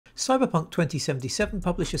Cyberpunk 2077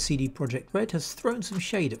 publisher CD Projekt Red has thrown some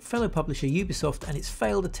shade at fellow publisher Ubisoft and its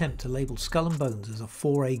failed attempt to label Skull and Bones as a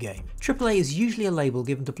 4A game. AAA is usually a label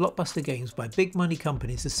given to blockbuster games by big money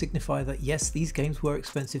companies to signify that yes, these games were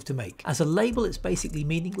expensive to make. As a label, it's basically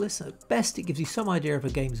meaningless. At best, it gives you some idea of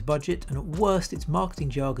a game's budget, and at worst, it's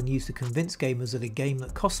marketing jargon used to convince gamers that a game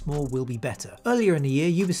that costs more will be better. Earlier in the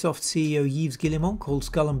year, Ubisoft CEO Yves Guillemot called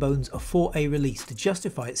Skull and Bones a 4A release to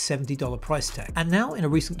justify its $70 price tag. And now, in a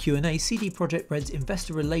recent Q&A, CD Projekt Red's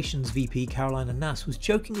Investor Relations VP Carolina Nass was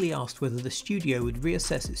jokingly asked whether the studio would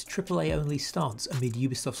reassess its AAA-only stance amid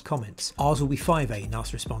Ubisoft's comments. Ours will be 5A,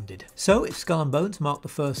 Nass responded. So, if Skull and Bones marked the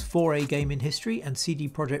first 4A game in history, and CD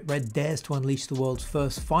Projekt Red dares to unleash the world's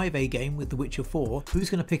first 5A game with The Witcher 4, who's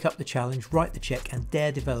going to pick up the challenge, write the check, and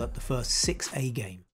dare develop the first 6A game?